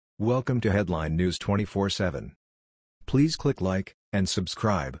Welcome to Headline News 24/7. Please click like and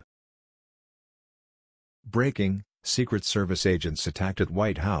subscribe. Breaking: Secret Service agents attacked at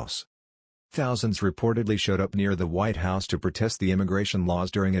White House. Thousands reportedly showed up near the White House to protest the immigration laws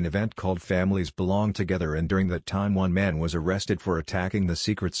during an event called Families Belong Together, and during that time one man was arrested for attacking the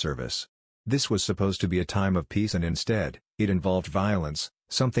Secret Service. This was supposed to be a time of peace, and instead, it involved violence,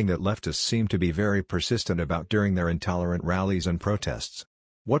 something that leftists seem to be very persistent about during their intolerant rallies and protests.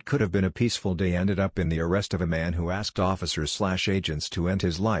 What could have been a peaceful day ended up in the arrest of a man who asked officers/agents to end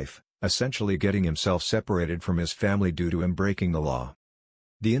his life, essentially getting himself separated from his family due to him breaking the law.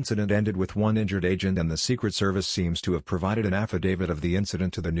 The incident ended with one injured agent, and the Secret Service seems to have provided an affidavit of the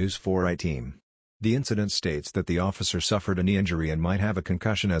incident to the News 4i team. The incident states that the officer suffered a knee injury and might have a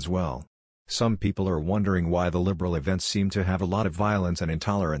concussion as well. Some people are wondering why the liberal events seem to have a lot of violence and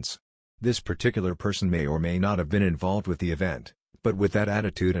intolerance. This particular person may or may not have been involved with the event, but with that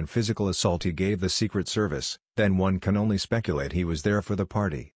attitude and physical assault he gave the Secret Service, then one can only speculate he was there for the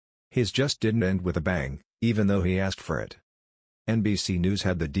party. His just didn't end with a bang, even though he asked for it. NBC News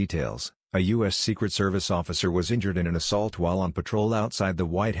had the details. A U.S. Secret Service officer was injured in an assault while on patrol outside the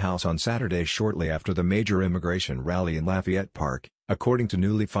White House on Saturday shortly after the major immigration rally in Lafayette Park, according to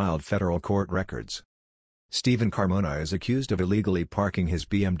newly filed federal court records. Stephen Carmona is accused of illegally parking his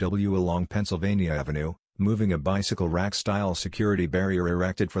BMW along Pennsylvania Avenue, moving a bicycle rack-style security barrier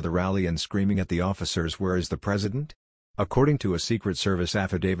erected for the rally, and screaming at the officers, "Where is the president?" according to a Secret Service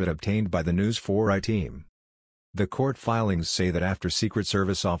affidavit obtained by the News 4i team. The court filings say that after Secret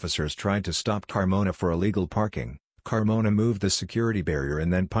Service officers tried to stop Carmona for illegal parking, Carmona moved the security barrier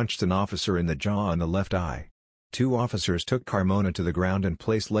and then punched an officer in the jaw and the left eye. Two officers took Carmona to the ground and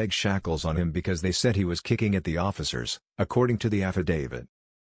placed leg shackles on him because they said he was kicking at the officers, according to the affidavit.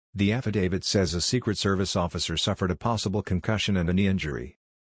 The affidavit says a Secret Service officer suffered a possible concussion and a knee injury.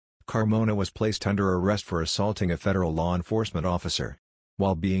 Carmona was placed under arrest for assaulting a federal law enforcement officer.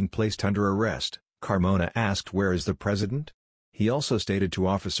 While being placed under arrest, Carmona asked, "Where is the president?" He also stated to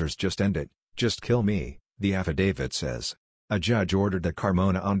officers, "Just end it, just kill me," the affidavit says. A judge ordered that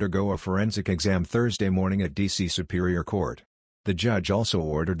Carmona undergo a forensic exam Thursday morning at D.C. Superior Court. The judge also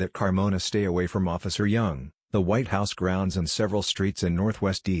ordered that Carmona stay away from Officer Young, the White House grounds, and several streets in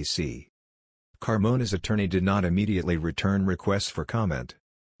northwest D.C. Carmona's attorney did not immediately return requests for comment.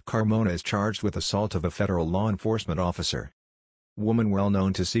 Carmona is charged with assault of a federal law enforcement officer. Woman well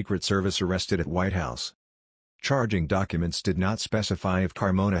known to Secret Service arrested at White House. Charging documents did not specify if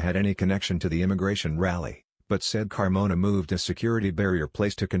Carmona had any connection to the immigration rally, but said Carmona moved a security barrier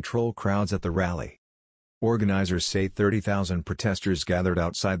placed to control crowds at the rally. Organizers say 30,000 protesters gathered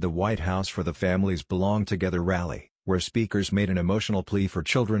outside the White House for the Families Belong Together rally, where speakers made an emotional plea for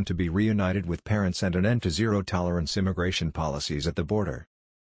children to be reunited with parents and an end to zero-tolerance immigration policies at the border.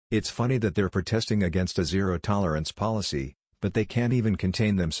 It's funny that they're protesting against a zero-tolerance policy, but they can't even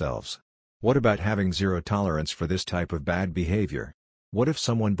contain themselves. What about having zero tolerance for this type of bad behavior? What if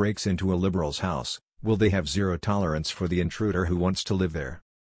someone breaks into a liberal's house? Will they have zero tolerance for the intruder who wants to live there?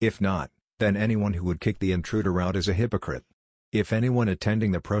 If not, then anyone who would kick the intruder out is a hypocrite. If anyone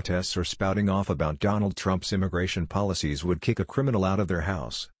attending the protests or spouting off about Donald Trump's immigration policies would kick a criminal out of their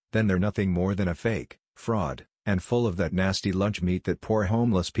house, then they're nothing more than a fake, fraud, and full of that nasty lunch meat that poor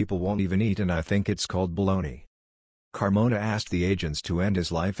homeless people won't even eat, and I think it's called baloney. Carmona asked the agents to end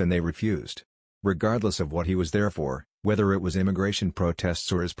his life and they refused. Regardless of what he was there for, whether it was immigration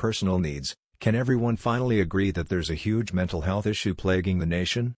protests or his personal needs, can everyone finally agree that there's a huge mental health issue plaguing the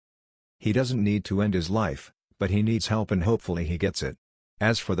nation? He doesn't need to end his life, but he needs help, and hopefully he gets it.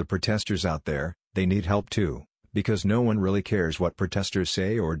 As for the protesters out there, they need help too, because no one really cares what protesters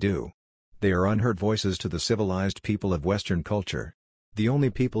say or do. They are unheard voices to the civilized people of Western culture. The only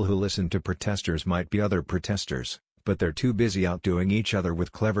people who listen to protesters might be other protesters, but they're too busy outdoing each other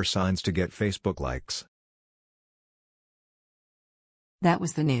with clever signs to get Facebook likes. That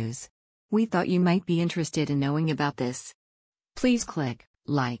was the news. We thought you might be interested in knowing about this. Please click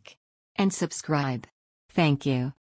like and subscribe. Thank you.